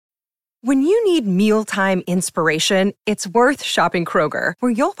When you need mealtime inspiration, it's worth shopping Kroger,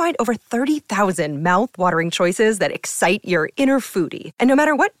 where you'll find over 30,000 mouth-watering choices that excite your inner foodie. And no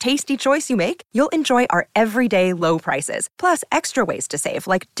matter what tasty choice you make, you'll enjoy our everyday low prices, plus extra ways to save,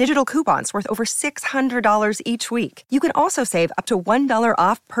 like digital coupons worth over $600 each week. You can also save up to $1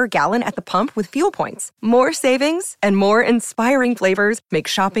 off per gallon at the pump with fuel points. More savings and more inspiring flavors make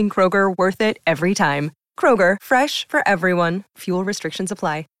shopping Kroger worth it every time. Kroger, fresh for everyone. Fuel restrictions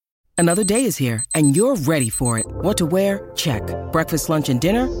apply. Another day is here, and you're ready for it. What to wear? Check. Breakfast, lunch, and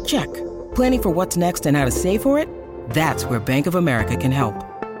dinner? Check. Planning for what's next and how to save for it? That's where Bank of America can help.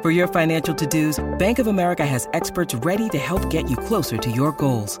 For your financial to-dos, Bank of America has experts ready to help get you closer to your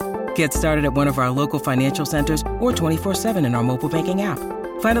goals. Get started at one of our local financial centers or 24/7 in our mobile banking app.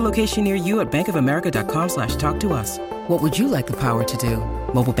 Find a location near you at bankofamerica.com/talktous. What would you like the power to do?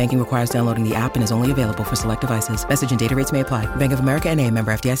 Mobile banking requires downloading the app and is only available for select devices. Message and data rates may apply. Bank of America N.A.,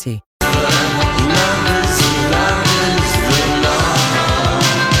 member FDIC.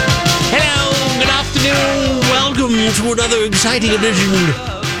 Hello, good afternoon. Welcome to another exciting edition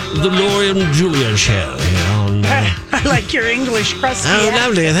of the Lori and Julia Show. I like your English crusty. Oh,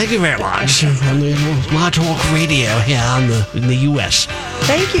 lovely. Thank you very much. On the My Talk Radio here in the U.S.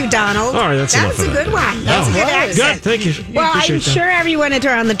 Thank you, Donald. All right, that's enough a of good that. one. That's a good accent. Good, thank you. Well, I'm Appreciate that. sure everyone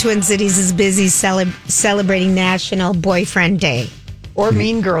around the Twin Cities is busy celebrating National Boyfriend Day. Or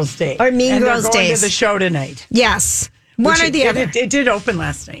Mean Girls Day. Or Mean and Girls they're going Days. to the show tonight. Yes. One or the other. It did open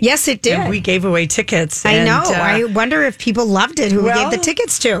last night. Yes, it did. And we gave away tickets. I and, know. I wonder if people loved it who we gave the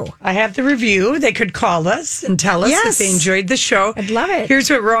tickets to. I have the review. They could call us and tell us if they enjoyed the show. I'd love it.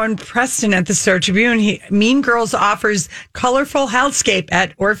 Here's what Rowan Preston at the Star Tribune. Mean Girls offers colorful hellscape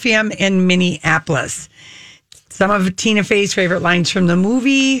at Orpheum in Minneapolis. Some of Tina Fey's favorite lines from the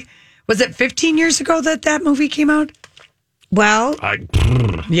movie. Was it 15 years ago that movie came out? Well,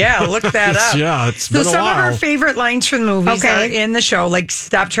 yeah, look that up. Yeah, it's been a while. Some of her favorite lines from the movies are in the show, like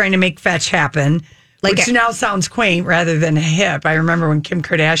 "Stop trying to make fetch happen," which now sounds quaint rather than hip. I remember when Kim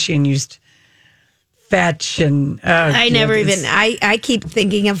Kardashian used fetch, and I keep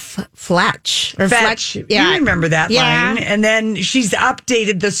thinking of Fletch or fetch. Yeah, you remember that yeah. line? And then she's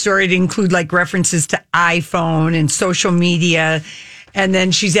updated the story to include like references to iPhone and social media. And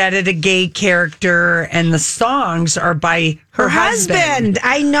then she's added a gay character, and the songs are by her husband.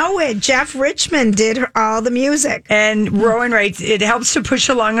 I know it. Jeff Richmond did all the music. And Rowan writes, it helps to push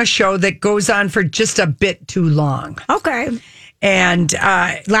along a show that goes on for just a bit too long. Okay. And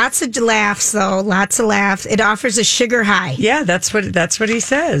lots of laughs, though. Lots of laughs. It offers a sugar high. Yeah, that's what he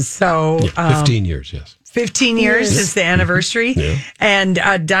says. So 15 years, yes. 15 years is the anniversary. Yeah. And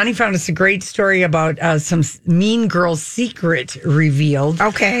Donnie found us a great story about some Mean Girl secret revealed.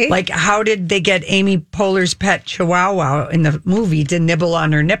 Okay. Like, how did they get Amy Poehler's pet Chihuahua in the movie to nibble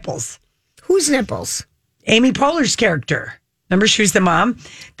on her nipples? Whose nipples? Amy Poehler's character. Remember, she was the mom?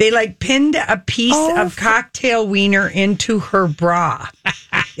 They pinned a piece of cocktail wiener into her bra.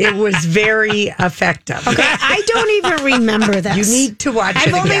 It was very effective. Okay, I don't even remember this. You need to watch it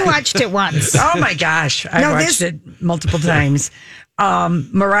I've only again. watched it once. Oh my gosh. I watched it multiple times.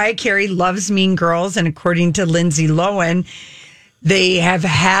 Mariah Carey loves Mean Girls, and according to Lindsay Lohan, they have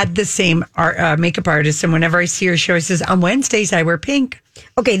had the same makeup artist, and whenever I see her, she always says, on Wednesdays I wear pink.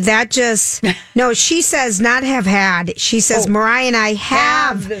 Okay, no, she says not have had. She says Mariah and I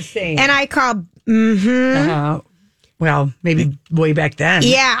have the same. And I call, well, maybe way back then.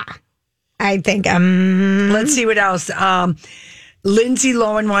 Yeah. I think, Let's see what else. Lindsay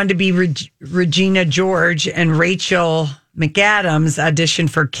Lohan wanted to be Regina George, and Rachel McAdams auditioned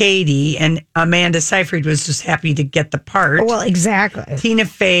for Katie, and Amanda Seyfried was just happy to get the part. Well, exactly. Tina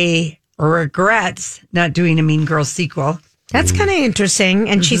Fey regrets not doing a Mean Girls sequel. That's kind of interesting.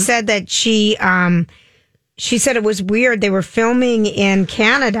 And she said that she said it was weird. They were filming in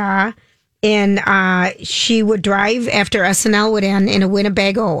Canada, and she would drive after SNL would end in a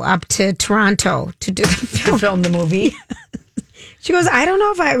Winnebago up to Toronto to do the film. To film the movie. She goes, I don't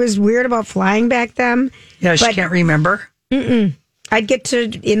know if I was weird about flying back then. Yeah, she can't remember. I'd get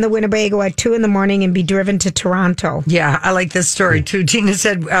in the Winnebago at 2 a.m. and be driven to Toronto. Yeah, I like this story too. Tina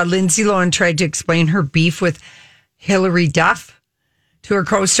said Lindsay Lohan tried to explain her beef with Hilary Duff to her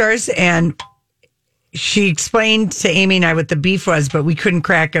co-stars, and she explained to Amy and I what the beef was, but we couldn't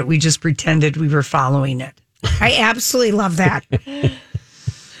crack it. We just pretended we were following it. I absolutely love that.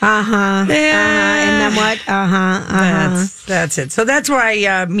 And then what? That's it. So that's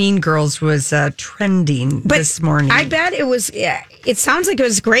why Mean Girls was trending this morning. I bet it was. Yeah, it sounds like it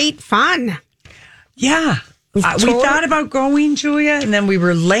was great fun. Yeah. We thought about going, Julia, and then we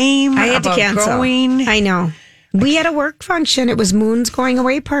were lame. I had to cancel. Going. I know. We had a work function. It was Moon's going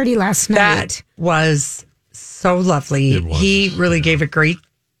away party last night. That was so lovely. It was. He really gave a great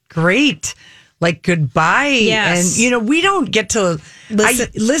like goodbye. Yes. And we don't get to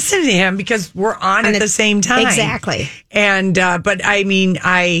listen to him because we're on at the same time. Exactly. And but I mean,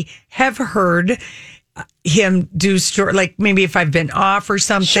 I have heard him do story, like maybe if I've been off or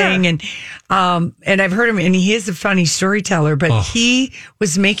something, and I've heard him, and he is a funny storyteller, but he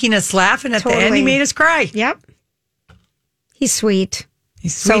was making us laugh, and at the end he made us cry. Yep. He's sweet.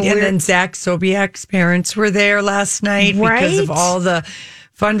 He's sweet. And then Zach Sobiek's parents were there last night because of all the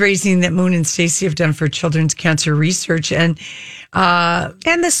fundraising that Moon and Stacey have done for children's cancer research. And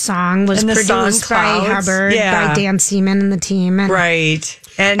the song was produced by Hubbard, by Dan Seaman and the team. And, right.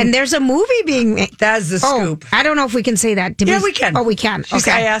 And there's a movie being made. That's the scoop. I don't know if we can say that. We can. Oh, we can.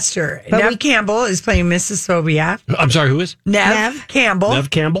 Okay. I asked her. Nev Campbell is playing Mrs. Sobiek. I'm sorry, who is? Nev Campbell. Nev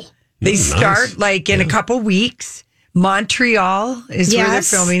Campbell? They start in a couple weeks. Montreal is where they're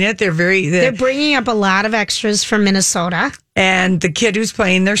filming it. They're bringing up a lot of extras from Minnesota. And the kid who's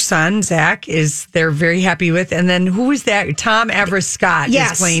playing their son, Zach, they're very happy with. And then who is that? Tom Everett Scott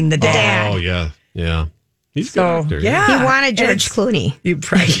is playing the dad. Oh, yeah. He's a good actor. Yeah. He wanted George Clooney.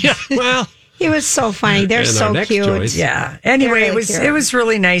 Well, he was so funny. They're so cute. Choice. Yeah. Anyway, really it was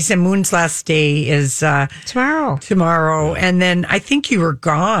really nice. And Moon's last day is tomorrow. And then I think you were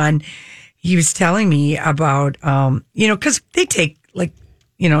gone. He was telling me about, because they take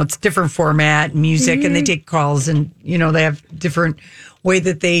it's different format music and they take calls and, they have different way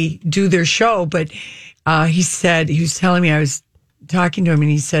that they do their show. But he was telling me, I was talking to him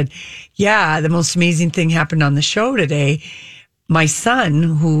and he said, the most amazing thing happened on the show today. My son,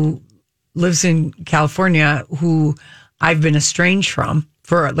 who lives in California, who I've been estranged from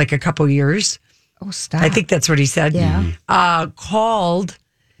for like a couple years. Oh, stop. I think that's what he said. Yeah. Called.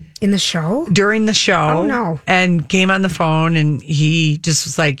 In the show? During the show. Oh, no. And came on the phone and he just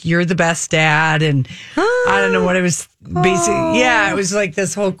was like, "You're the best dad." And I don't know what it was. Basically, it was like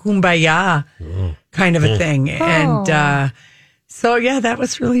this whole kumbaya kind of a thing. And so, that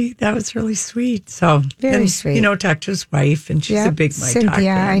was really sweet. So, very sweet. Talked to his wife and she's a big Mike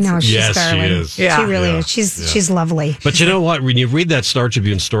Cynthia, I know. She's darling. She is. Yeah. She really is. She's lovely. But you know what? When you read that Star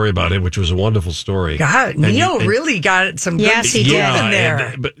Tribune story about it, which was a wonderful story. God, Neil really got some good he did in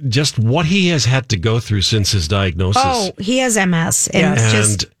there. But just what he has had to go through since his diagnosis. Oh, he has MS.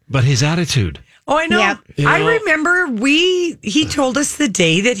 But his attitude. Oh, I know. Yep. I remember he told us the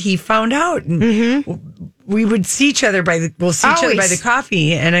day that he found out. And we would see each other by the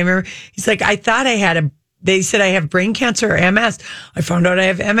coffee. And I remember he's like, they said I have brain cancer or MS. I found out I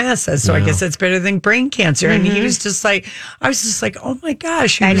have MS. So I guess that's better than brain cancer. And he was just like, I was just like, oh my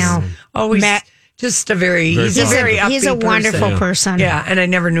gosh. I know. Always just a he's a upbeat wonderful person. Yeah. And I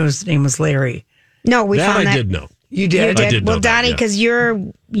never knew his name was Larry. No, we found that. I did know. You did? I did know Donnie, because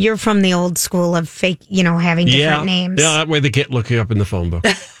you're from the old school of fake, having different names. Yeah, that way they can't look you up in the phone book.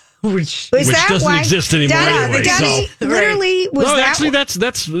 Which doesn't exist anymore anyway. Donnie literally was that. Actually,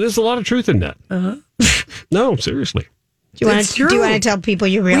 there's a lot of truth in that. No, seriously. Do you want to tell people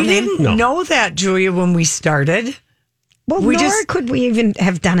your real name? We didn't know that, Julia, when we started. Well, nor could we even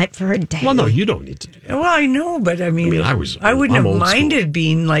have done it for a day. Well, no, you don't need to do that. Well, I know, but I wouldn't I'm have minded school.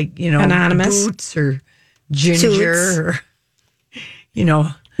 Being like, anonymous, Boots or Ginger, or,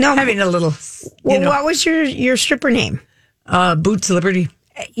 having a little. What was your stripper name? Boots Liberty.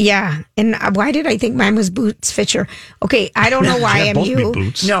 Yeah, and why did I think mine was Boots Fisher? Okay, I don't know why I'm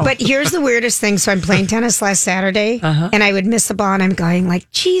you. No, but here's the weirdest thing. So I'm playing tennis last Saturday, and I would miss the ball, and I'm going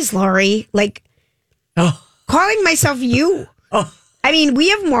like, "Geez, Lori," calling myself you. Oh, I mean, we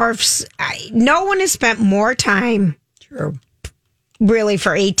have morphs. No one has spent more time. True. Really,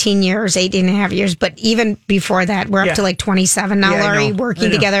 for 18 and a half years, but even before that, we're up to like 27 now, Lori, working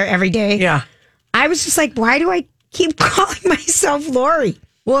together every day. Yeah. I was just like, why do I keep calling myself Lori?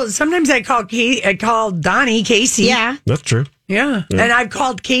 Well, sometimes I call Donnie Casey. Yeah. That's true. Yeah. And I've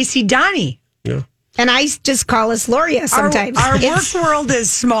called Casey Donnie. Yeah. And I just call us Loria sometimes. Our work world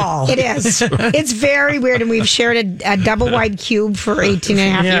is small. It is. It's very weird. And we've shared a double wide cube for 18 and a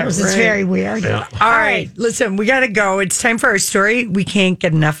half years. It's very weird. Yeah. All right. Listen, we got to go. It's time for our story we can't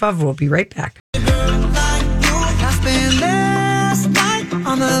get enough of. We'll be right back.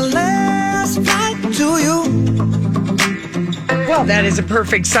 Well, that is a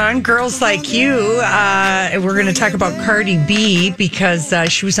perfect song. Girls Like You. We're going to talk about Cardi B because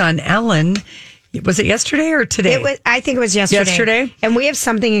she was on Ellen Was it yesterday or today? I think it was yesterday. Yesterday? And we have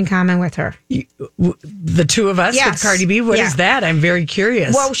something in common with her. The two of us Yes. with Cardi B? What is that? I'm very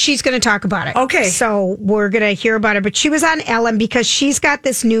curious. Well, she's going to talk about it. Okay. So we're going to hear about it. But she was on Ellen because she's got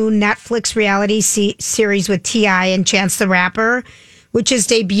this new Netflix reality series with T.I. and Chance the Rapper, which is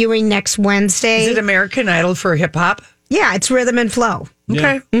debuting next Wednesday. Is it American Idol for hip hop? Yeah, it's Rhythm and Flow.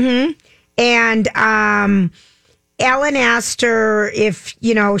 Okay. And Ellen asked her if,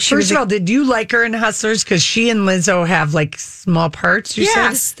 she First was... of all, did you like her in Hustlers? Because she and Lizzo have like small parts, you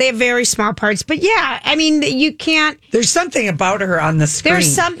Yes, said? they have very small parts. But yeah, I mean, you can't... There's something about her on the screen.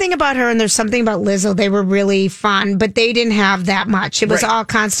 There's something about her and there's something about Lizzo. They were really fun, but they didn't have that much. It was Right. all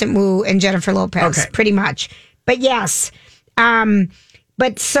Constant Wu and Jennifer Lopez, Okay. pretty much. But yes. Ellen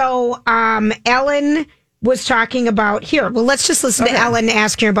was talking about... Here, well, let's just listen to Ellen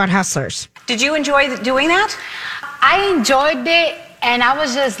asking her about Hustlers. Did you enjoy doing that? I enjoyed it, and I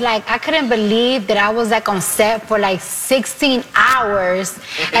was just like, I couldn't believe that I was like on set for like 16 hours,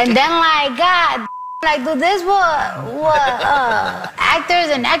 and then like, God, like, dude, this what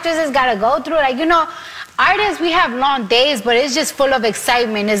actors and actresses gotta go through. Like, artists, we have long days, but it's just full of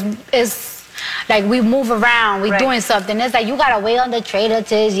excitement. It's like we move around, we Right. doing something. It's like you gotta wait on the trailer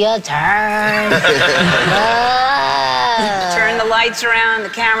till it's your turn. Turn the lights around, the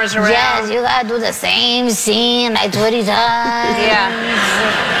cameras around. Yes, you gotta do the same scene like 20 times. Yeah.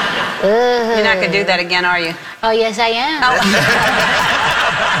 You're not going to do that again, are you? Oh, yes, I am.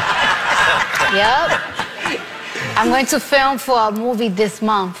 Yep. I'm going to film for a movie this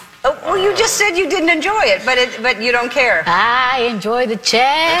month. Oh, well, you just said you didn't enjoy it, but you don't care. I enjoy the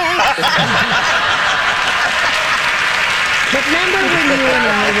check. But remember when you and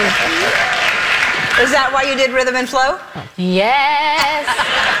I were... Is that why you did Rhythm and Flow?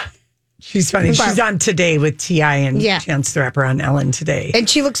 Yes. She's funny. She's on Today with T.I. and Yeah. Chance the Rapper on Ellen today. And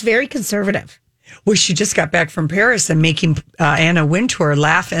she looks very conservative. Well, she just got back from Paris and making Anna Wintour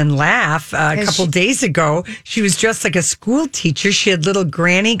laugh and laugh a couple days ago. She was dressed like a school teacher. She had little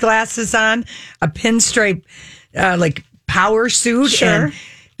granny glasses on, a pinstripe like power suit. Sure. And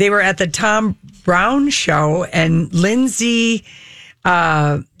they were at the Tom Brown show, and Lindsay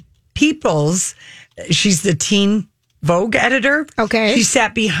Peoples, she's the teen Vogue editor. Okay. She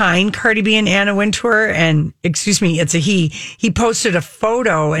sat behind Cardi B and Anna Wintour, and excuse me, it's a he. He posted a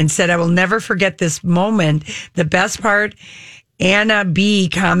photo and said, "I will never forget this moment. The best part, Anna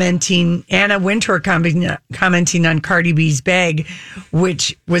Wintour commenting on Cardi B's bag,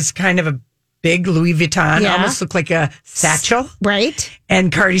 which was kind of a big Louis Vuitton, Yeah. almost looked like a satchel. Right?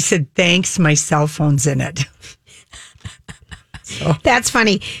 And Cardi said, "Thanks, my cell phone's in it." That's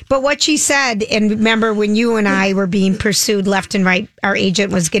funny. But what she said, and remember when you and I were being pursued left and right, our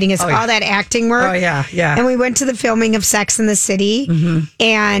agent was getting us all that acting work. Oh, yeah, yeah. And we went to the filming of Sex in the City,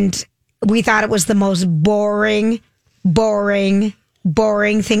 and we thought it was the most boring thing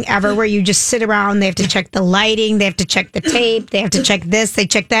ever, where you just sit around. They have to check the lighting, they have to check the tape, they have to check this, they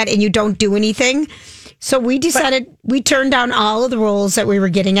check that, and you don't do anything. So we decided we turned down all of the roles that we were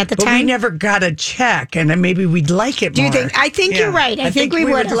getting at the But time. we never got a check, and then maybe we'd like it Do you more. think- I think you're right. I think we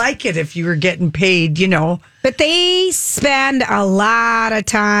would would've. like it if you were getting paid, But they spend a lot of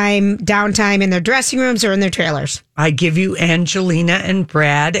downtime in their dressing rooms or in their trailers. I give you Angelina and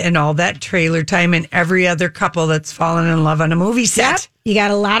Brad and all that trailer time and every other couple that's fallen in love on a movie set. You got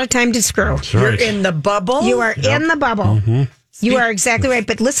a lot of time to screw. You're in the bubble. You are in the bubble. You are exactly right.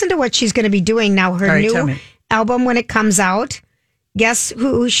 But listen to what she's going to be doing now. Her All right, tell new me. album, when it comes out, guess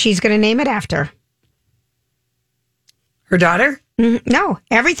who she's going to name it after? Her daughter? No,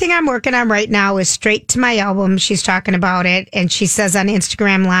 everything I'm working on right now is straight to my album. She's talking about it, and she says on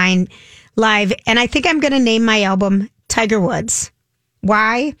Instagram Live, and I think I'm going to name my album Tiger Woods.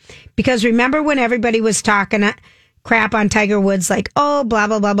 Why? Because remember when everybody was talking crap on Tiger Woods, like, oh, blah,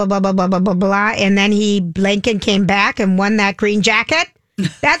 blah, blah, blah, blah, blah, blah, blah, blah, blah, and then he blinked and came back and won that green jacket?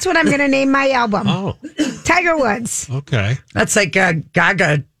 That's what I'm going to name my album. Oh, Tiger Woods. okay. That's like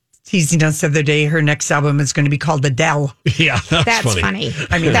Gaga teasing us the other day. Her next album is going to be called Adele. Yeah, That's funny.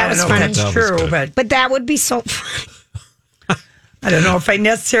 I mean, That I was don't know funny. if that's That was true, good. but That would be so funny. I don't know if I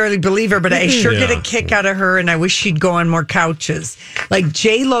necessarily believe her, but I sure get Yeah. a kick out of her, and I wish she'd go on more couches. Like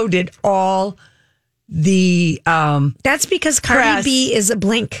J-Lo did all the That's because Cardi Press. B is a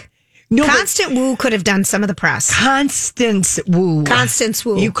blink. No, but- Constant Wu could have done some of the press. Constance Wu. Constance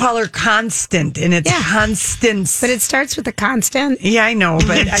Wu. You call her Constant, and it's Yeah. Constance. But it starts with a constant. Yeah, I know,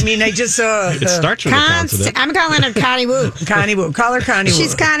 but I mean, I just It starts with a consonant. I'm calling her Connie Wu. Connie Wu. Call her Connie Wu.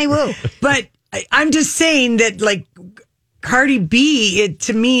 She's Connie Wu. But I'm just saying that, like, Cardi B,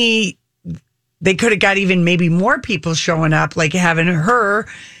 to me, they could have got even maybe more people showing up, like having her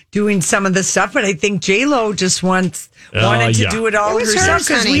doing some of the stuff, but I think J-Lo just wanted to do it all herself.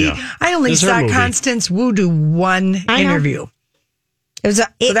 Because I only saw Constance Wu do one interview. So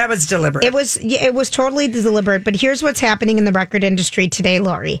that was deliberate. It was totally deliberate. But here's what's happening in the record industry today,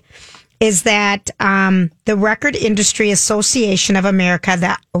 Lori, is that the Record Industry Association of America,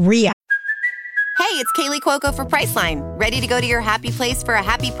 the RIA. Hey, it's Kaylee Cuoco for Priceline. Ready to go to your happy place for a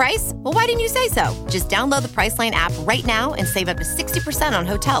happy price? Well, why didn't you say so? Just download the Priceline app right now and save up to 60% on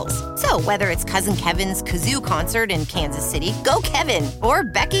hotels. So whether it's Cousin Kevin's Kazoo Concert in Kansas City, go Kevin, or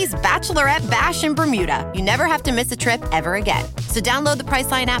Becky's Bachelorette Bash in Bermuda, you never have to miss a trip ever again. So download the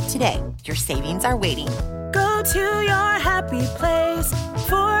Priceline app today. Your savings are waiting. Go to your happy place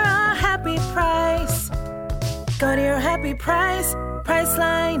for a happy price. Go to your happy price,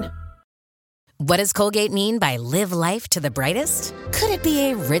 Priceline. What does Colgate mean by live life to the brightest? Could it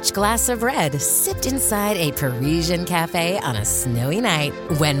be a rich glass of red sipped inside a Parisian cafe on a snowy night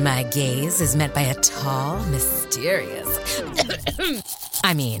when my gaze is met by a tall, mysterious...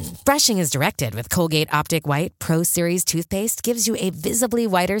 I mean, brushing is directed with Colgate Optic White Pro Series toothpaste gives you a visibly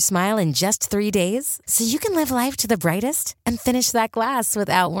whiter smile in just 3 days, so you can live life to the brightest and finish that glass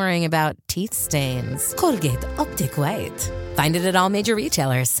without worrying about teeth stains. Colgate Optic White. Find it at all major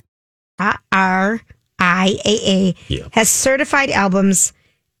retailers. RIAA has certified albums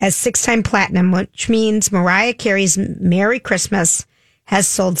as 6-time platinum, which means Mariah Carey's Merry Christmas has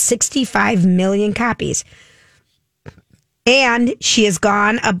sold 65 million copies. And she has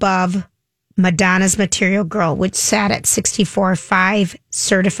gone above Madonna's Material Girl, which sat at 64.5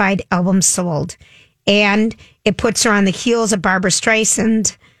 certified albums sold. And it puts her on the heels of Barbra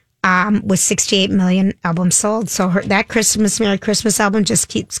Streisand, with 68 million albums sold. So that Merry Christmas album just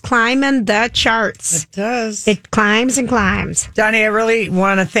keeps climbing the charts. It does. It climbs and climbs. Donnie, I really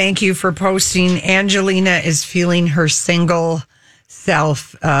want to thank you for posting. Angelina is feeling her single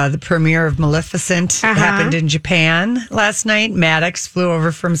self. The premiere of Maleficent happened in Japan last night. Maddox flew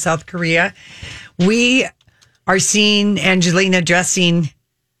over from South Korea. We are seeing Angelina dressing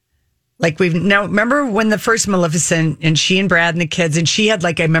like now, remember when the first Maleficent and she and Brad and the kids, and she had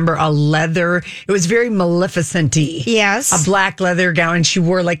I remember a leather, it was very Maleficent-y. Yes. A black leather gown, and she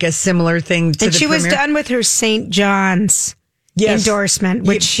wore a similar thing to and the she premiere. was done with her St. John's endorsement,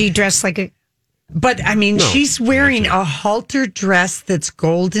 which she dressed like a... But, I mean, she's wearing a halter dress that's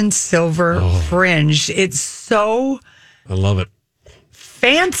gold and silver fringed. It's so... I love it.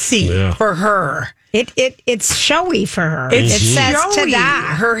 Fancy for her. It's showy for her. It says showy. to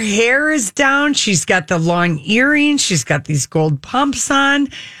that. Her hair is down. She's got the long earrings. She's got these gold pumps on.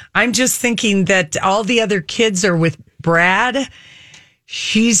 I'm just thinking that all the other kids are with Brad.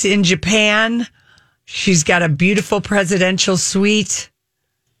 She's in Japan. She's got a beautiful presidential suite.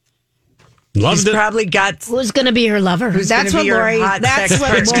 Loved it. Probably got... Who's going to be her lover? That's what Lori... That's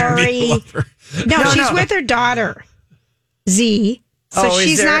what Lori... No, she's with her daughter, Z. So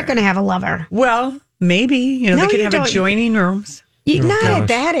she's not going to have a lover. Well, maybe. They could have adjoining rooms. Not at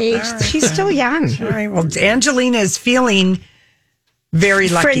that age. Right. She's still young. All right. Well, Angelina is feeling very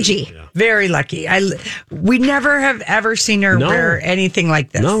lucky. Fringy. Yeah. Very lucky. We never have ever seen her wear anything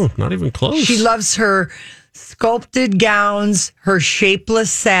like this. No, not even close. She loves her sculpted gowns, her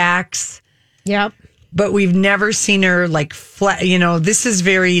shapeless sacks. Yep. But we've never seen her flat. This is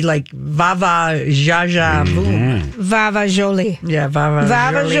very Vava Jaja Boom. Vava Jolie. Yeah, Vava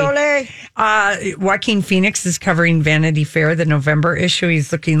Jolie. Joaquin Phoenix is covering Vanity Fair, the November issue.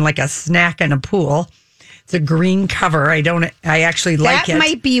 He's looking like a snack in a pool. It's a green cover. I actually like it. That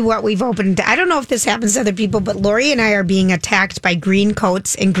might be what we've opened. I don't know if this happens to other people, but Lori and I are being attacked by green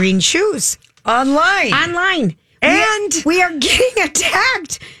coats and green shoes. Online. And we are getting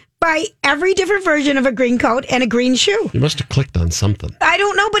attacked by every different version of a green coat and a green shoe. You must have clicked on something. I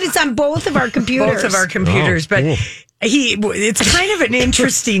don't know, but it's on both of our computers. But it's kind of an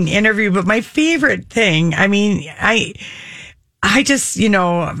interesting interview. But my favorite thing, I mean, I just, he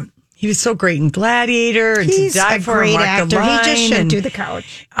was so great in Gladiator. And He's to die a for great Mark actor. The Line, he just shouldn't do the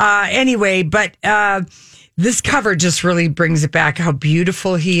couch. Anyway, but this cover just really brings it back how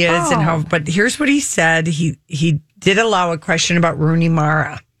beautiful he is and how. But here's what he said. He did allow a question about Rooney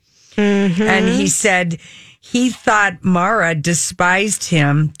Mara. Mm-hmm. And he said he thought Mara despised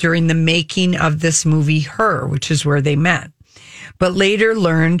him during the making of this movie, Her, which is where they met. But later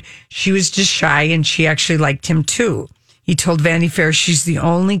learned she was just shy and she actually liked him too. He told Vanity Fair, she's the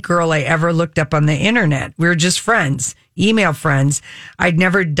only girl I ever looked up on the internet. We were just friends, email friends. I'd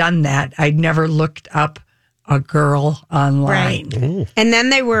never done that. I'd never looked up a girl online. Right. And then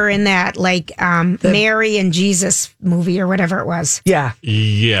they were in that Mary and Jesus movie or whatever it was. Yeah.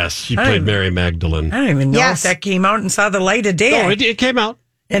 Yes. She played Mary Magdalene. I don't even know if that came out and saw the light of day. No, it came out.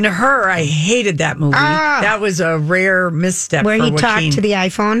 And Her, I hated that movie. That was a rare misstep Where for he Joaquin. talked to the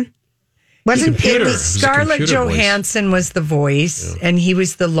iPhone. Wasn't it? Scarlett Johansson was the voice, and he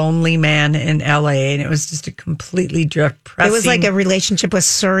was the lonely man in L.A., and it was just a completely depressing... It was like a relationship with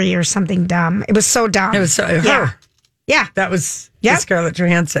Suri or something dumb. It was so dumb. It was Her. Yeah. That was Scarlett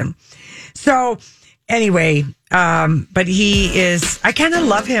Johansson. So, anyway, but he is... I kind of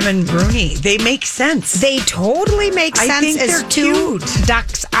love him and Rooney. They make sense. They totally make sense. I think as they're two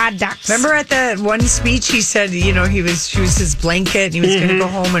cute. odd ducks. Remember at that one speech, he said, she was his blanket, and he was going to go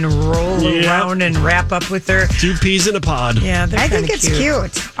home and roll around and wrap up with her. 2 peas in a pod. Yeah, I think it's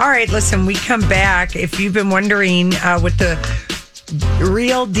cute. All right, listen, we come back. If you've been wondering what the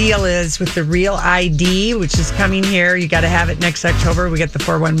real deal is with the Real ID, which is coming here, you got to have it next October. We got the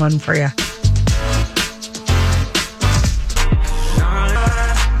 411 for you.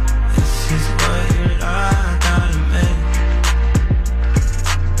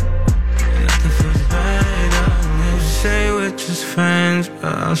 Friends,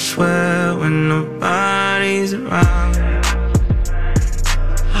 but I swear when nobody's around.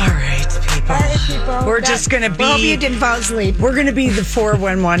 All right, people. We're just going to be... Hope you didn't fall asleep. We're going to be the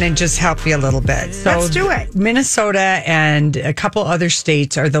 411 and just help you a little bit. So let's do it. Minnesota and a couple other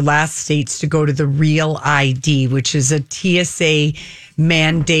states are the last states to go to the Real ID, which is a TSA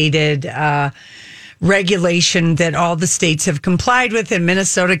mandated regulation that all the states have complied with. In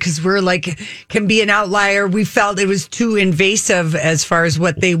Minnesota, because we're can be an outlier, we felt it was too invasive as far as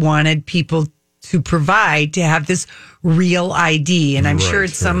what they wanted people to provide to have this Real ID. And I'm sure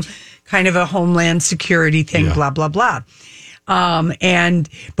it's some kind of a homeland security thing, blah, blah, blah.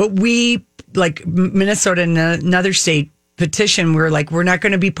 But we, Minnesota and another state, petition, we're not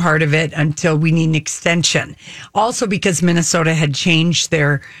going to be part of it until we need an extension. Also, because Minnesota had changed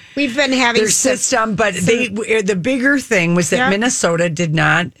we've been having their system, but the bigger thing was that Minnesota did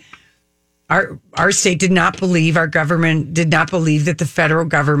not. Our state did not believe, our government did not believe that the federal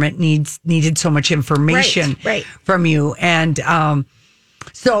government needed so much information from you, and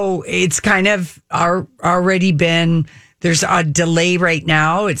so it's kind of already been. There's a delay right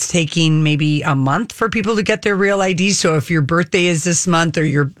now. It's taking maybe a month for people to get their Real ID. So if your birthday is this month or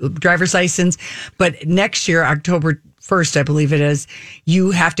your driver's license, but next year, October 1st, I believe it is,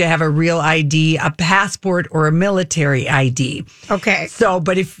 you have to have a Real ID, a passport, or a military ID. Okay. So,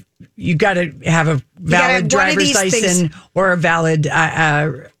 but if you got to have a valid driver's license or a valid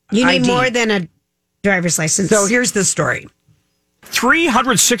you need ID. more than a driver's license. So here's the story.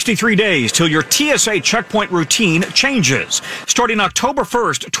 363 days till your TSA checkpoint routine changes. Starting October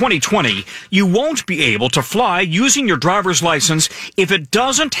 1st, 2020, you won't be able to fly using your driver's license if it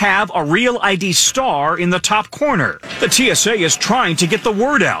doesn't have a Real ID star in the top corner. The TSA is trying to get the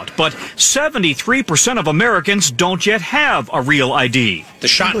word out, but 73% of Americans don't yet have a Real ID. The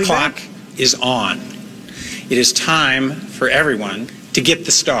shot clock is on. It is time for everyone to get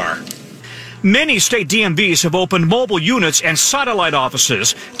the star. Many state DMVs have opened mobile units and satellite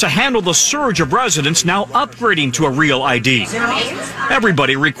offices to handle the surge of residents now upgrading to a Real ID.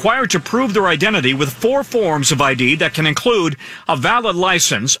 Everybody required to prove their identity with 4 forms of ID that can include a valid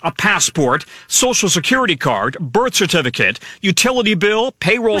license, a passport, social security card, birth certificate, utility bill,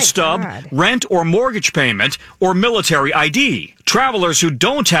 payroll stub, rent or mortgage payment, or military ID. Travelers who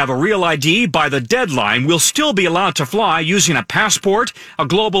don't have a Real ID by the deadline will still be allowed to fly using a passport, a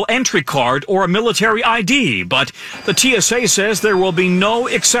global entry card, or a military ID, but the TSA says there will be no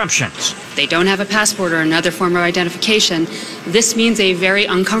exceptions. If they don't have a passport or another form of identification, this means a very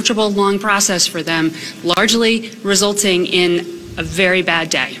uncomfortable, long process for them, largely resulting in a very bad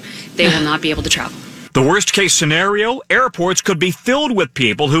day. They will not be able to travel. The worst case scenario, airports could be filled with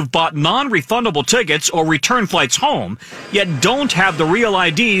people who've bought non-refundable tickets or return flights home, yet don't have the Real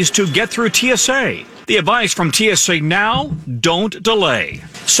IDs to get through TSA. The advice from TSA now, don't delay.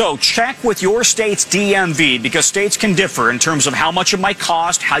 So check with your state's DMV because states can differ in terms of how much it might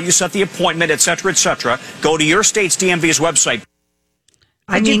cost, how you set the appointment, et cetera, et cetera. Go to your state's DMV's website.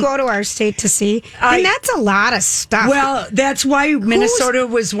 Did you go to our state to see? And that's a lot of stuff. Well, that's why Minnesota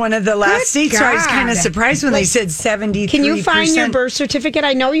was one of the last states. So I was kind of surprised when they said 73%. Can you find your birth certificate?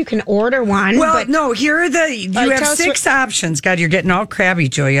 I know you can order one. Well, but no, here are you have 6 options. God, you're getting all crabby,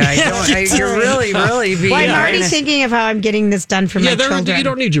 Julia. You're really being... Well, I'm already thinking of how I'm getting this done for my children. You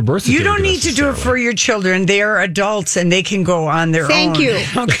don't need your birth certificate. You don't need to do it for your children. They are adults and they can go on their own. Thank you.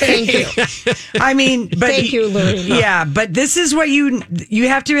 Okay. Thank you. I mean, but... Thank you, Lorena. Yeah, but this is what you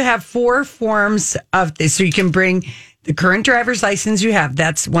have to have 4 forms of this. So you can bring the current driver's license you have.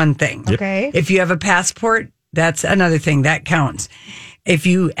 That's one thing. Okay. If you have a passport, that's another thing. That counts. If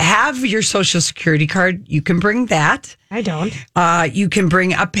you have your Social Security card, you can bring that. I don't. You can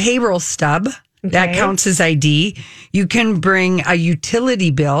bring a payroll stub. That counts as ID. You can bring a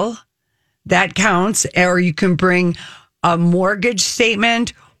utility bill. That counts. Or you can bring a mortgage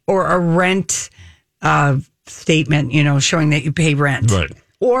statement or a rent statement, showing that you pay rent. Right.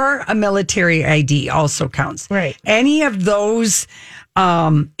 Or a military ID also counts. Right. Any of those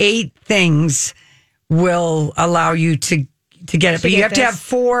 8 things will allow you to get it. But you have to have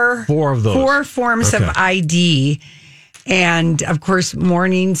 4 of those. 4 forms of ID. And of course,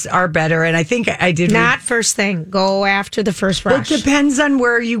 mornings are better. And I think I did not first thing. Go after the first rush. Well, it depends on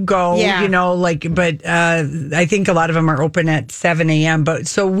where you go. Yeah. But I think a lot of them are open at 7 a.m.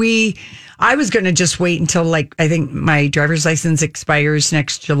 But I was going to just wait until I think my driver's license expires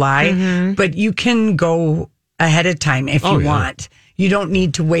next July. Mm-hmm. But you can go ahead of time if you want. You don't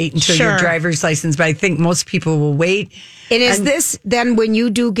need to wait until your driver's license, but I think most people will wait. And is this then when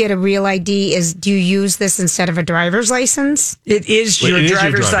you do get a real ID? Do you use this instead of a driver's license? It is your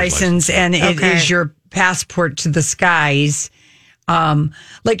driver's license, and it is your passport to the skies. I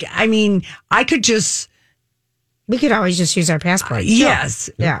could just. We could always just use our passport. Yes.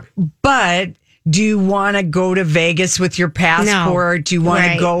 Yeah. But do you want to go to Vegas with your passport? No. Do you want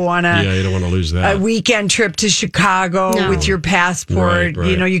to go on you don't want to lose that. a weekend trip to Chicago with your passport?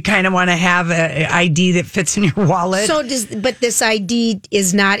 Right. You kind of want to have an ID that fits in your wallet. But this ID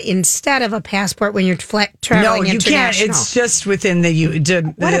is not instead of a passport when you're traveling No, you can't. international. It's just within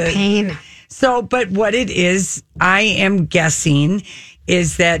the. What a pain. So, but what it is, I am guessing,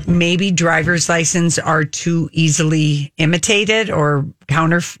 is that maybe driver's license are too easily imitated or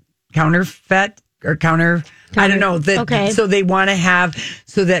counterfeit or counter. I don't know. So they want to have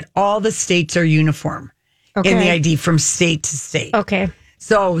so that all the states are uniform in the ID from state to state. Okay.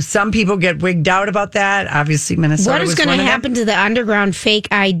 So some people get wigged out about that. Obviously, Minnesota. What is going to happen to the underground fake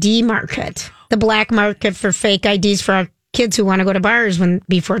ID market? The black market for fake IDs for our kids who want to go to bars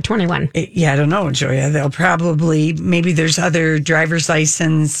before 21. Yeah, I don't know, Joya. They'll probably, maybe there's other driver's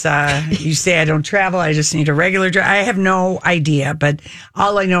license. You say, I don't travel. I just need a regular I have no idea. But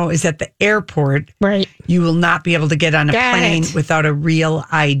all I know is at the airport, you will not be able to get on a plane without a real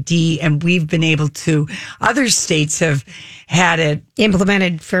ID. And we've been able to, other states have had it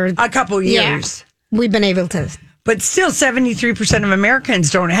implemented for a couple years. Yeah, we've been able to. But still, 73% of Americans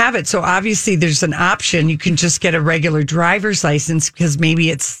don't have it. So obviously, there's an option. You can just get a regular driver's license because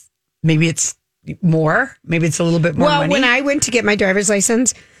maybe it's more. Maybe it's a little bit more money. Well, when I went to get my driver's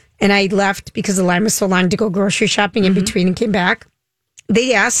license and I left because the line was so long to go grocery shopping in between and came back,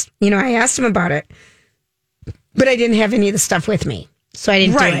 they asked, I asked them about it, but I didn't have any of the stuff with me. So I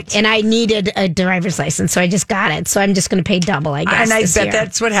didn't do it. And I needed a driver's license, so I just got it. So I'm just going to pay double, I guess. And I bet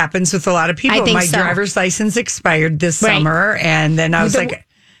that's what happens with a lot of people. My driver's license expired this summer, and then I was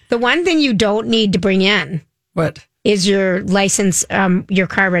the one thing you don't need to bring in is your license, your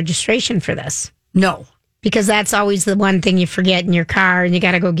car registration for this. No. Because that's always the one thing you forget in your car, and you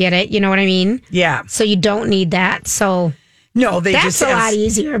got to go get it. You know what I mean? Yeah. So you don't need that. So that's a lot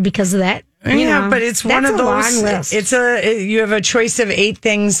easier because of that. But it's one of those. Long list. You have a choice of 8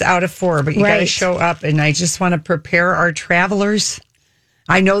 things out of 4, but you got to show up. And I just want to prepare our travelers.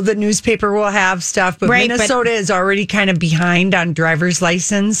 I know the newspaper will have stuff, but Minnesota is already kind of behind on driver's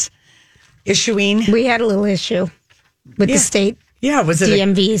license issuing. We had a little issue with the state. Yeah, was it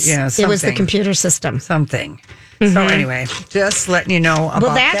DMVs? Yeah, it was the computer system. Something. So anyway, just letting you know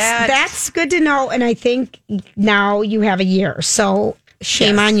about that. That's good to know. And I think now you have a year, so.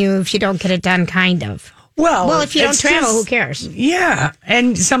 Shame on you if you don't get it done, kind of. Well, if you don't travel, who cares? Yeah.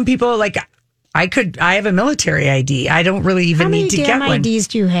 And some people, I have a military ID. I don't really even need to get one. How many IDs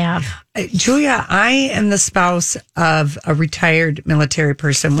do you have? Julia, I am the spouse of a retired military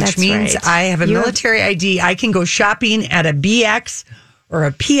person, which means I have a military ID. I can go shopping at a BX or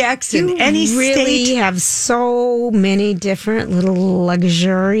a PX in any state. You really have so many different little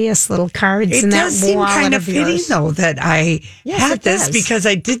luxurious little cards in that wallet. It does seem kind of fitting, though, that I had this because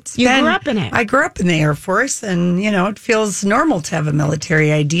I did spend... You grew up in it. I grew up in the Air Force, and, it feels normal to have a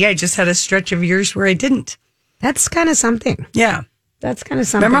military ID. I just had a stretch of years where I didn't. That's kind of something. Yeah. That's kind of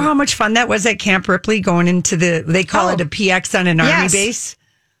something. Remember how much fun that was at Camp Ripley going into they call it a PX on an Army base?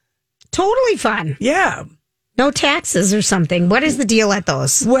 Totally fun. Yeah. No taxes or something. What is the deal at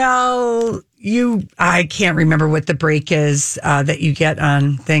those? Well, I can't remember what the break is that you get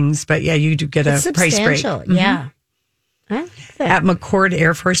on things, but yeah, you do get a price break. Yeah. At McCord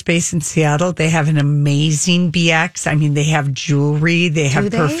Air Force Base in Seattle, they have an amazing BX. I mean, they have jewelry, they have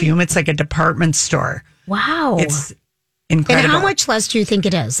perfume. It's like a department store. Wow. It's incredible. And how much less do you think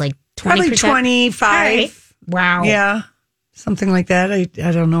it is? Like 20%? Probably 25. Right. Wow. Yeah. something like that. I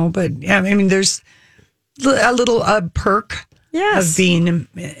don't know, but yeah, I mean, there's a little perk. Of being,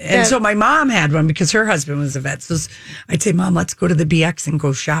 and so my mom had one because her husband was a vet. So I'd say, Mom, let's go to the BX and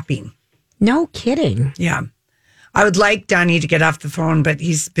go shopping. No kidding. Yeah. I would like Donnie to get off the phone, but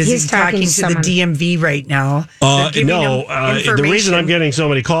he's busy talking to the DMV right now. The reason I'm getting so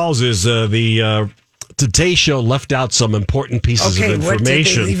many calls is the Today Show left out some important pieces of information. What did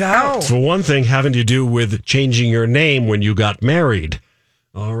they leave out? For one thing, having to do with changing your name when you got married.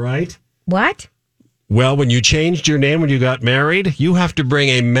 All right? What? Well, when you changed your name when you got married, you have to bring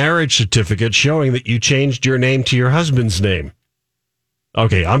a marriage certificate showing that you changed your name to your husband's name.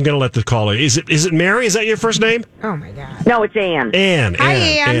 Okay, I'm going to let the caller. Is it Mary? Is that your first name? Oh, my God. No, it's Ann. Hi,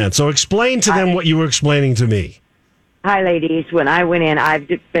 Ann. So explain to them what you were explaining to me. Hi, ladies. When I went in, I've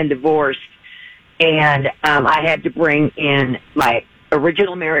been divorced, and I had to bring in my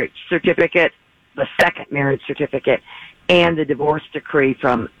original marriage certificate, the second marriage certificate, and the divorce decree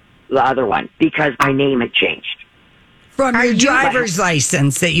from the other one because my name had changed. From your driver's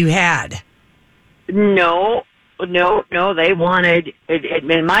license that you had? No. They wanted,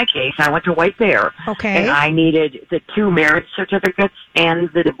 in my case, I went to White Bear. Okay. And I needed the 2 marriage certificates and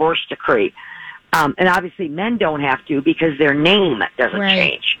the divorce decree. And obviously men don't have to because their name doesn't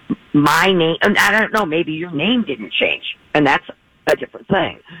change. My name, and I don't know, maybe your name didn't change. And that's a different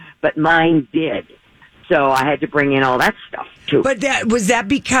thing. But mine did. So I had to bring in all that stuff, too. But was that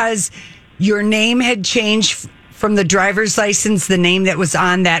because your name had changed from the driver's license, the name that was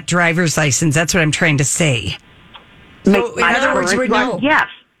on that driver's license? That's what I'm trying to say. So, in other words,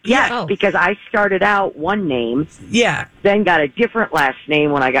 Yes, because I started out one name. Yeah. Then got a different last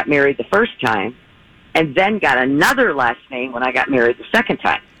name when I got married the first time. And then got another last name when I got married the second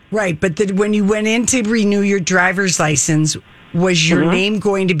time. Right, but when you went in to renew your driver's license, was your name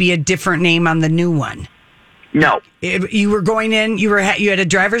going to be a different name on the new one? No. You were going in, you had a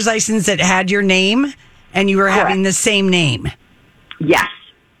driver's license that had your name, and you were having the same name. Yes.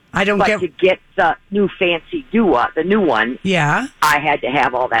 But to get the new fancy the new one, I had to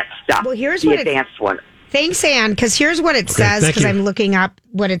have all that stuff. Well, here's the advanced one. Thanks, Ann, because here's what it says, because I'm looking up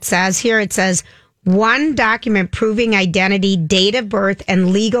what it says here. It says, 1 document proving identity, date of birth,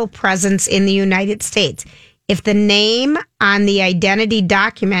 and legal presence in the United States. If the name on the identity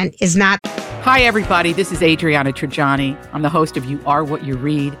document is not... Hi, everybody. This is Adriana Trajani. I'm the host of You Are What You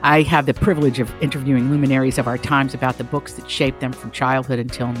Read. I have the privilege of interviewing luminaries of our times about the books that shaped them from childhood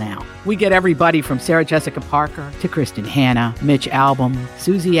until now. We get everybody from Sarah Jessica Parker to Kristen Hanna, Mitch Albom,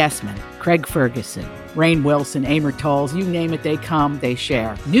 Susie Essman, Craig Ferguson, Rainn Wilson, Amor Tolls, you name it, they come, they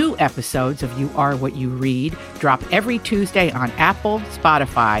share. New episodes of You Are What You Read drop every Tuesday on Apple,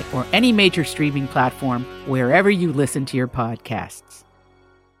 Spotify, or any major streaming platform wherever you listen to your podcasts.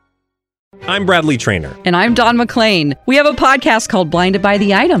 I'm Bradley Trainer. And I'm Don McClain. We have a podcast called Blinded by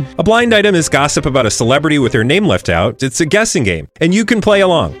the Item. A blind item is gossip about a celebrity with their name left out. It's a guessing game, and you can play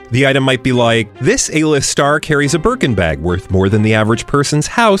along. The item might be like, this A-list star carries a Birkin bag worth more than the average person's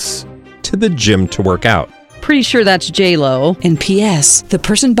house to the gym to work out. Pretty sure that's J-Lo. And P.S. the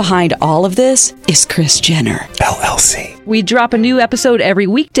person behind all of this is Kris Jenner, LLC. We drop a new episode every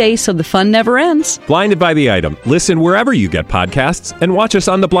weekday so the fun never ends. Blinded by the Item. Listen wherever you get podcasts and watch us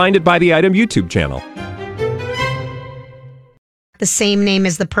on the Blinded by the Item YouTube channel. The same name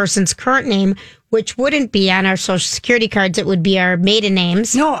as the person's current name, which wouldn't be on our Social Security cards. It would be our maiden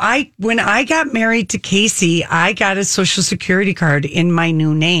names. No, when I got married to Casey, I got a Social Security card in my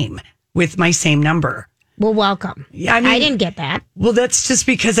new name with my same number. Well, welcome. Yeah, I didn't get that. Well, that's just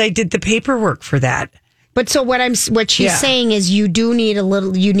because I did the paperwork for that. But so what she's saying is you do need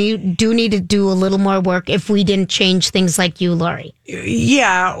to do a little more work if we didn't change things like you, Lori.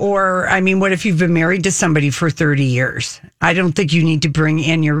 Yeah, or what if you've been married to somebody for 30 years? I don't think you need to bring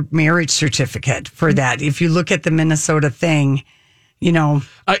in your marriage certificate for that. If you look at the Minnesota thing,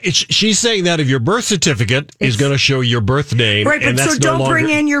 she's saying that if your birth certificate is going to show your birth name, right? But so don't bring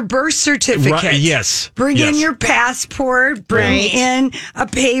in your birth certificate. Right, yes, bring in your passport. Bring in a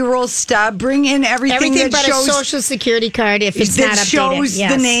payroll stub. Bring in everything that but shows a Social Security card if it's not updated. Shows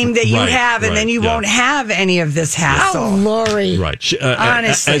the name that you have, and then you won't have any of this hassle. Oh, Lori! Right.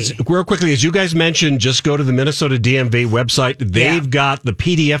 Honestly, real quickly, as you guys mentioned, just go to the Minnesota DMV website. They've got the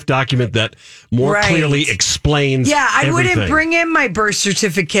PDF document that more clearly explains. Yeah, I everything. wouldn't bring in my birth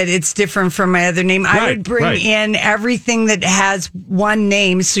certificate. It's different from my other name. I would bring in everything that has one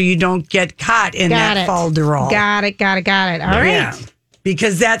name so you don't get caught in that falderall. Got it. All right.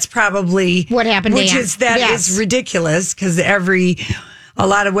 Because that's probably what happened. Is ridiculous because a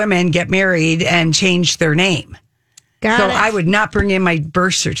lot of women get married and change their name. I would not bring in my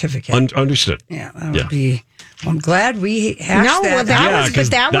birth certificate. Understood. Yeah, that would be. I'm glad we hashed No, well, that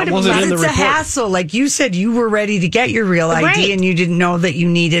was it's a hassle. Like you said, you were ready to get your real ID and you didn't know that you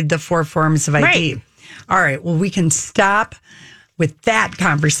needed the 4 forms of ID. Right. All right. Well, we can stop with that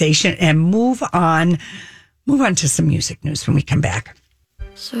conversation and move on to some music news when we come back.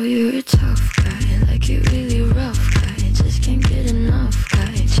 So you're a tough guy, like you're really rough guy. Just can't get enough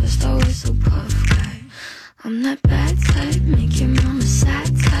guy, just always so puff guy. I'm that bad type, make your mama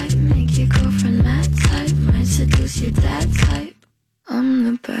sad type, make your girlfriend mad type, might seduce your dad type. I'm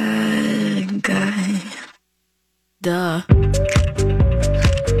the bad guy. Duh.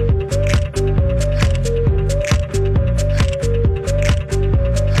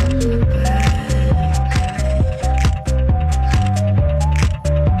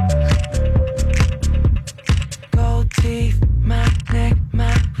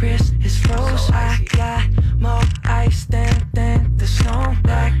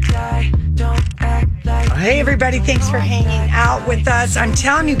 Hey, everybody, thanks for hanging out with us. I'm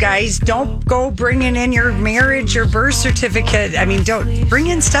telling you guys, don't go bringing in your marriage or birth certificate. I mean, don't bring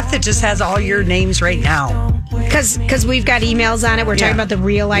in stuff that just has all your names right now. Because we've got emails on it. We're talking about the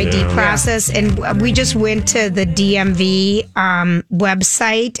Real ID process. And we just went to the DMV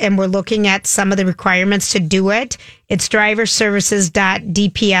website and we're looking at some of the requirements to do it. It's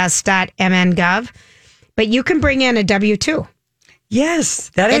driverservices.dps.mn.gov. But you can bring in a W-2.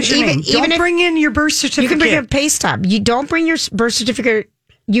 Yes, that is your name. Don't bring in your birth certificate. You can bring a pay stub. You don't bring your birth certificate.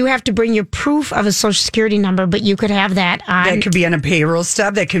 You have to bring your proof of a social security number, but you could have that on. That could be on a payroll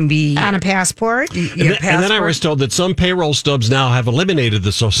stub. That can be on a passport. And then I was told that some payroll stubs now have eliminated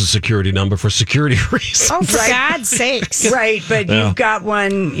the social security number for security reasons. Oh, for God's sakes. Right, but you've got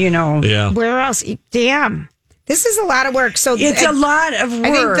one, Yeah. Where else? Damn. This is a lot of work. So it's a lot of work.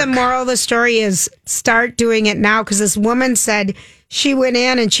 I think the moral of the story is start doing it now, because this woman said she went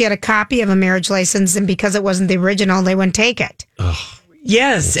in and she had a copy of a marriage license, and because it wasn't the original, they wouldn't take it.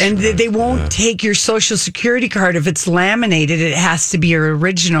 Yes, and they won't take your social security card if it's laminated. It has to be your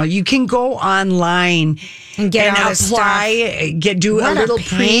original. You can go online and apply, do a little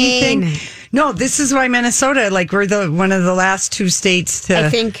pre thing. No, this is why Minnesota, like we're one of the last 2 states to, I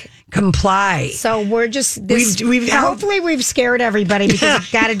think, comply. So we're just hopefully we've scared everybody, because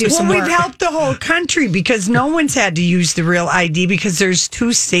we've got to do some work. We've helped the whole country because no one's had to use the Real ID because there's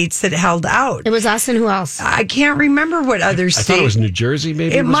 2 states that held out. It was us and who else? I can't remember what other state. I thought it was New Jersey.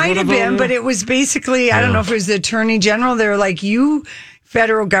 Maybe it might have been, but it was basically I don't know if it was the Attorney General. They're like, you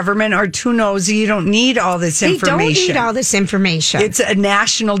federal government are too nosy. You don't need all this information. They don't need all this information. It's a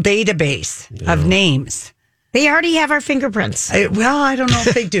national database of names. They already have our fingerprints. I don't know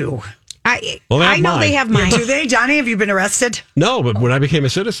if they do. I know they have mine. Do they? Johnny, have you been arrested? No, but when I became a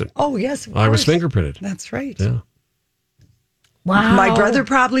citizen. Oh, yes. I was fingerprinted. That's right. Yeah. Wow. My brother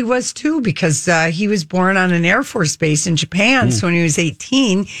probably was too, because he was born on an Air Force base in Japan. So when he was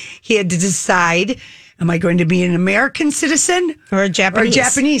 18, he had to decide, am I going to be an American citizen or a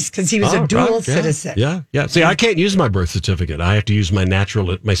Japanese? Because he was a dual citizen. Yeah. See, I can't use my birth certificate. I have to use my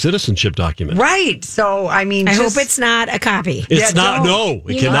citizenship document. Right. So, I mean, I hope it's not a copy. It's not. No,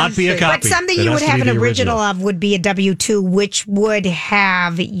 it cannot be a copy. But something you would have an original of would be a W-2, which would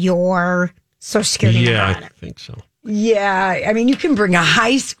have your social security number on it. I think so. Yeah, I mean, you can bring a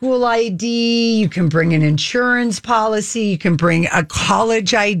high school ID, you can bring an insurance policy, you can bring a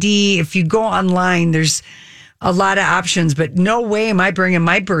college ID. If you go online, there's a lot of options, but no way am I bringing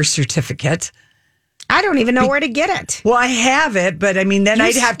my birth certificate. I don't even know where to get it. Well, I have it, but I mean, then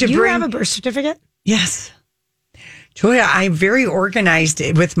I'd have to bring... You have a birth certificate? Yes. Julia, I'm very organized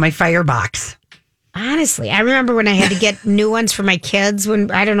with my firebox. Honestly, I remember when I had to get new ones for my kids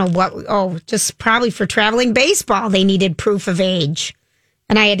when, I don't know what, just probably for traveling baseball, they needed proof of age.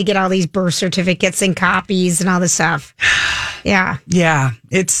 And I had to get all these birth certificates and copies and all this stuff. Yeah. Yeah.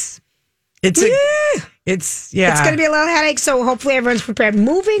 It's going to be a little headache, so hopefully everyone's prepared.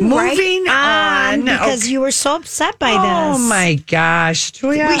 Moving right on because you were so upset by this. Oh my gosh,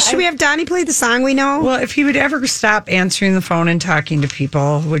 Julia! Should we have Donnie play the song we know? Well, if he would ever stop answering the phone and talking to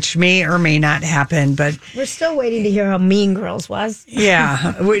people, which may or may not happen, but we're still waiting to hear how Mean Girls was.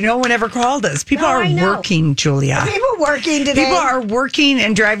 Yeah, no one ever called us. People are working, Julia. Are people working today? People are working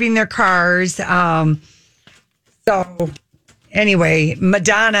and driving their cars. So. Anyway,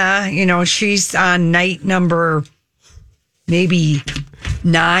 Madonna, she's on night number maybe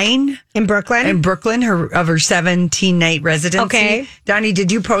 9 in Brooklyn. Of her 17-night residency. Okay, Donnie,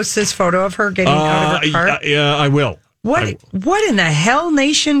 did you post this photo of her getting out of her car? Yeah, I will. What in the hell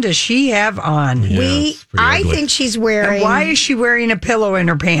nation does she have on? Yeah, I think she's wearing. And why is she wearing a pillow in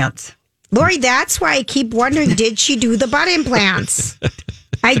her pants? Lori, that's why I keep wondering, did she do the butt implants?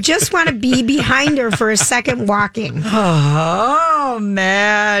 I just want to be behind her for a second walking. Oh,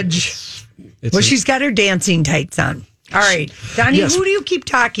 Madge. She's got her dancing tights on. All right, Donnie, who do you keep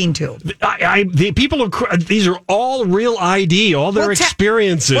talking to? The people these are all real ID, all their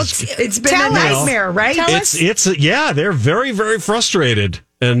experiences. It's been a nightmare, right? They're very, very frustrated.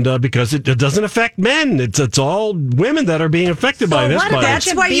 And because it doesn't affect men, it's all women that are being affected by this.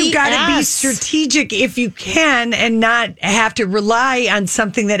 That's why you got to be strategic if you can, and not have to rely on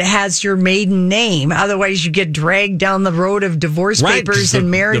something that has your maiden name. Otherwise, you get dragged down the road of divorce papers and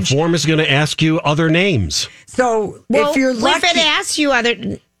marriage. The form is going to ask you other names. So if you're lucky, if it asks you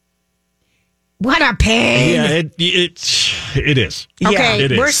other. What a pain! Yeah, it is. Okay,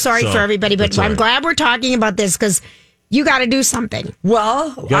 it we're is. sorry for everybody, but I'm glad we're talking about this because. You got to do something.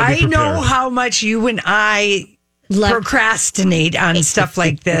 Well, I know how much you and I procrastinate on stuff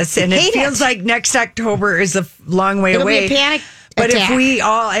like this, and it feels like next October is a long way away. It'll be a panic but attack. if we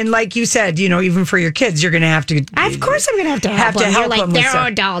all, and like you said, even for your kids, you're going to have to. Of course, I'm going to have to help them. You're like, they're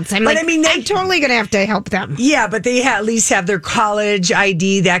adults. I'm totally going to have to help them. Yeah, but they at least have their college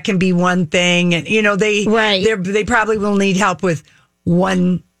ID. That can be one thing, and they probably will need help with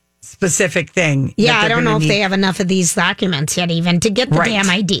one specific thing. Yeah, I don't know if they have enough of these documents yet even to get the damn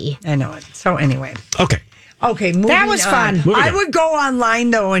ID. I know it. So anyway. Okay, moving that was fun. I would go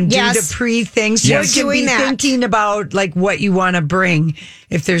online though and do the pre-things. Yes. You can be thinking about like what you want to bring.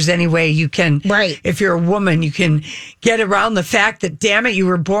 If there's any way you can, if you're a woman, you can get around the fact that, damn it, you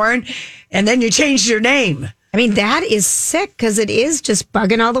were born and then you changed your name. I mean, that is sick because it is just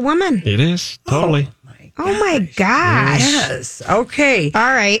bugging all the women. It is, totally. Oh my gosh. Yes. Okay. All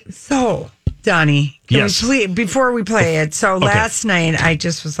right. So, Donnie, before we play it, last night I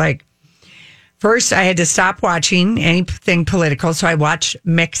just was like, first I had to stop watching anything political, so I watched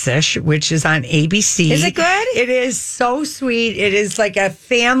Mix-ish, which is on ABC. Is it good? It is so sweet. It is like a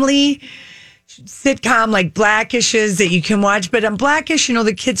family sitcom like Black-ishes that you can watch, but on Black-ish,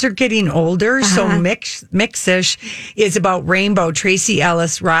 the kids are getting older, so Mix-ish is about Rainbow, Tracy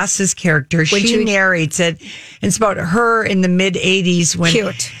Ellis Ross's character. She narrates it, and it's about her in the mid 80s when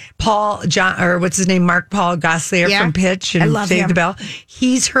Mark Paul Gosselaar from Pitch and Save the Bell,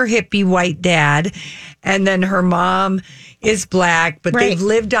 he's her hippie white dad, and then her mom is black, but they've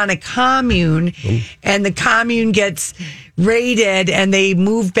lived on a commune, and the commune gets raided, and they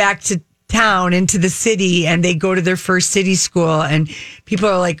move back to town into the city, and they go to their first city school, and people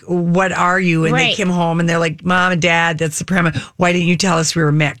are like, what are you? And they came home and they're like, Mom and Dad, that's the premise. Why didn't you tell us we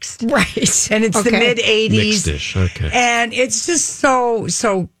were mixed? Right. And it's the mid 80s. Mixed-ish. Okay. And it's just so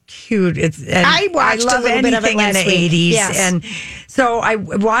cute. I watched love a little bit of it anything in the 80s. Yes. And so I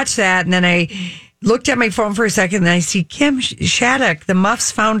watched that, and then I looked at my phone for a second, and I see Kim Shattuck, the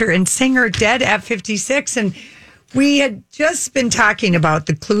Muffs founder and singer, dead at 56. And we had just been talking about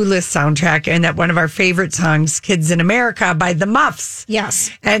the Clueless soundtrack, and that one of our favorite songs, Kids in America by the Muffs. Yes.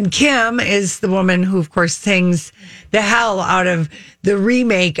 And Kim is the woman who, of course, sings the hell out of the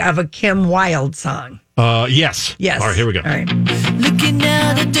remake of a Kim Wilde song. Yes. Yes. All right, here we go. All right. Looking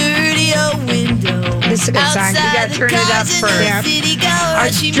out a dirty old window. This is a good song. You got to turn it up for our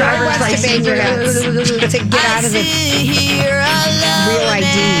driver's license. To get out of the real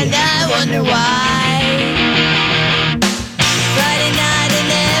ID. I wonder why. Friday night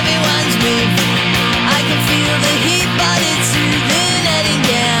and everyone's moving. I can feel the heat, but it's soothing, heading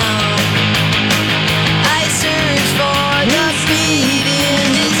down. I search for the beat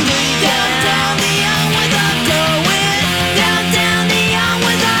in history. Downtown, the young without going. Downtown, the young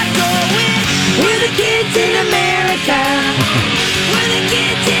without going. We're the kids in America. We're the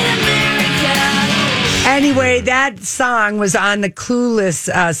kids in America. Anyway, that song was on the Clueless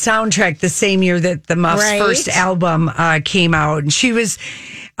soundtrack the same year that the Muffs' first album came out. And she was,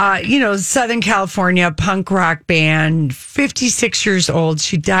 Southern California punk rock band, 56 years old.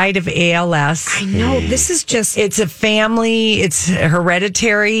 She died of ALS. I know. This is just... It's a family. It's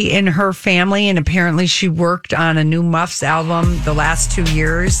hereditary in her family. And apparently she worked on a new Muffs album the last 2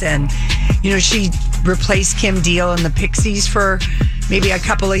 years. And, she replaced Kim Deal and the Pixies for maybe a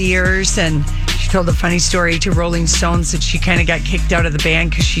couple of years. And she told a funny story to Rolling Stones that she kind of got kicked out of the band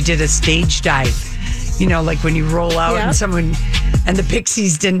because she did a stage dive. Like when you roll out and the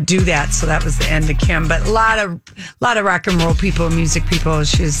Pixies didn't do that. So that was the end of Kim. But a lot of rock and roll people, music people.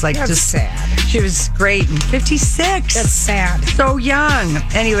 She was like, that's sad. She was great. And 56. That's sad. So young.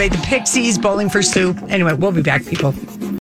 Anyway, the Pixies, Bowling for Soup. Anyway, we'll be back, people.